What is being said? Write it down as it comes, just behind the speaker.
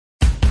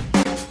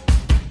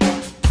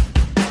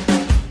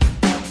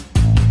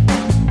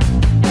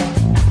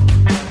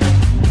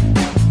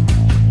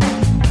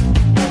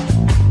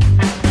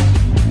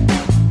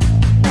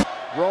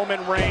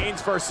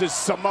versus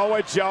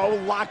Samoa Joe,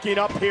 locking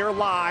up here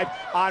live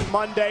on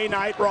Monday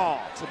Night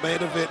Raw. It's a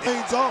main event.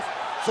 Hands off,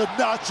 it's a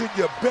notch in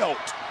your belt.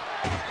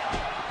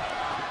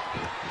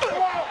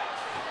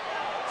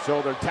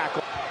 Shoulder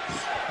tackle.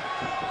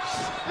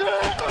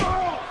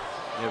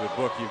 Yeah, but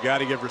Book, you've got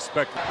to give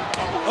respect. And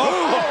a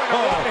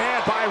right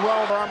hand by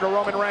Roman, arm to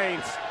Roman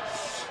Reigns.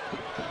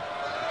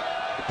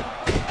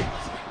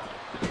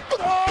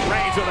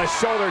 Reigns with a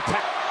shoulder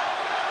tap.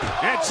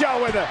 And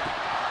Joe with a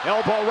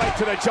elbow right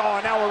to the jaw,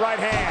 and now a right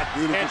hand.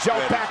 Beautiful and Joe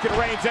backing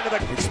Reigns into the...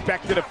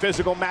 Expected a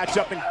physical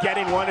matchup and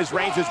getting one as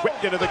Reigns is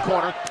whipped into the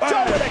corner.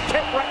 Joe with a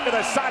kick right into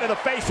the side of the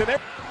face.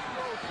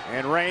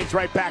 And Reigns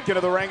right back into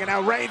the ring, and now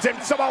Reigns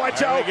and Samoa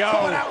Joe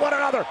going at one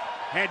another.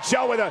 And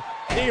Joe with a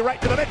knee right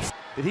to the midst.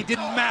 He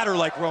didn't matter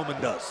like Roman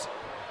does.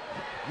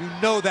 You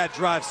know that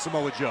drives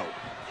Samoa Joe.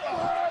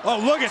 Oh,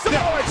 look at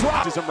Samoa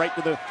drops him right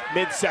to the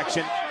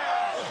midsection.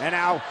 And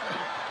now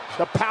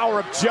the power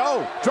of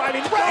Joe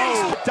driving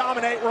Reigns to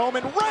dominate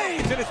Roman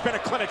Reigns, and it's been a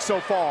clinic so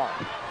far.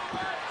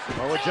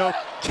 Samoa Joe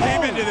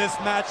came into this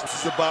match.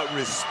 This is about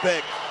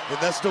respect, and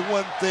that's the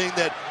one thing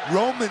that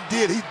Roman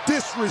did. He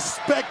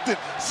disrespected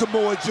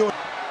Samoa Joe.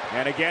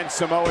 And again,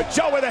 Samoa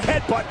Joe with a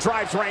headbutt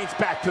drives Reigns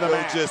back to the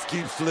mat. Just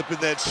keep slipping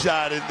that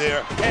shot in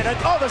there. And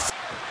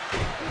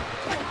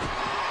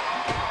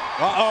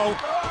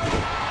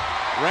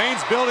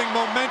Reigns building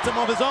momentum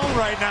of his own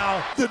right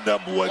now. The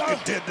 #1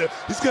 contender.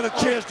 He's got a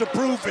chance to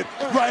prove it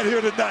right here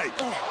tonight.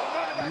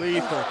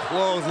 Lethal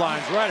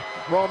clotheslines right.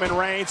 Roman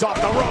Reigns off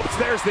the ropes.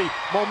 There's the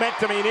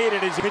momentum he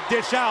needed as he could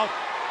dish out.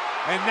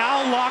 And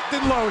now locked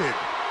and loaded.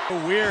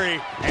 Weary.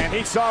 And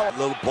he saw a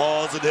little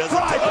pause and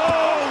hesitation.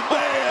 Oh,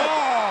 man.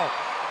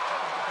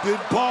 Did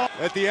pause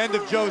at the end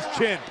of Joe's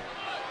chin.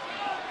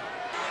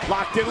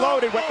 Locked and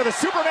loaded. Went for the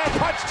Superman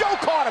punch. Joe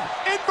caught him.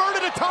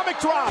 Inverted atomic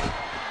drop.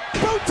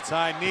 Boot.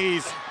 Side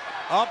knees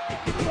up.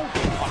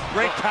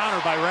 Great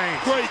counter by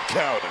Reigns. Great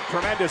counter.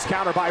 Tremendous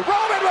counter by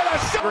Roman with a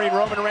screen.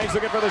 Roman Reigns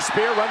looking for the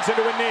spear. Runs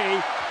into a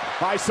knee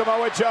by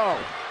Samoa Joe.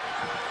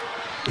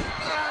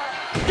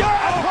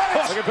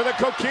 Looking for the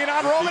coquine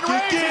on Roman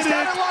Reigns. He's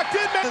got it locked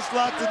in. Just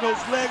locked in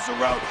those legs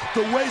around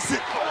to waste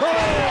it. Oh,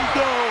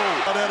 no.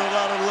 That had a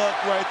lot of luck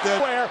right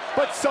there.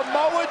 But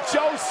Samoa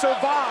Joe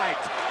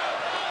survived.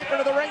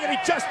 Into the ring, and he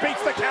just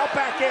beats the count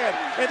back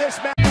in this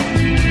match.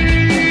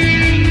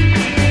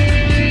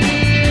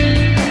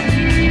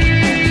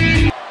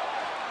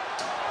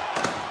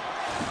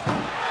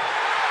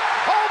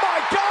 Oh my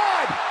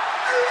God!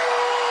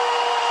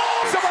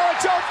 Samoa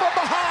Joe from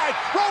behind.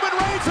 Roman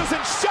Reigns is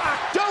in shock.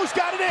 Joe's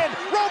got it in.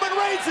 Roman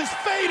Reigns is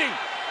fading.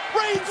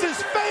 Reigns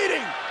is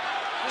fading.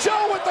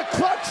 Joe with the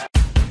clutch.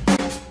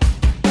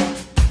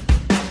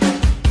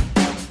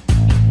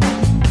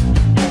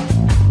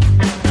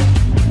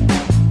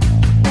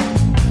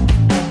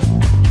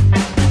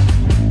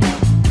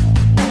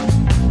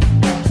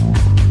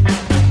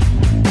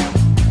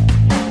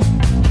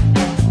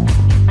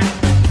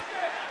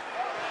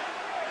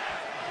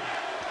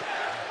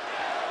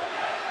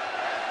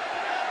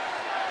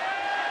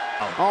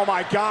 Oh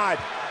my God.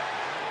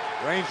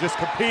 Reigns just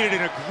competed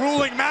in a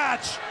grueling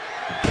match.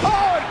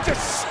 Oh, and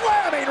just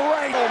slamming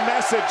Reigns.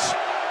 Message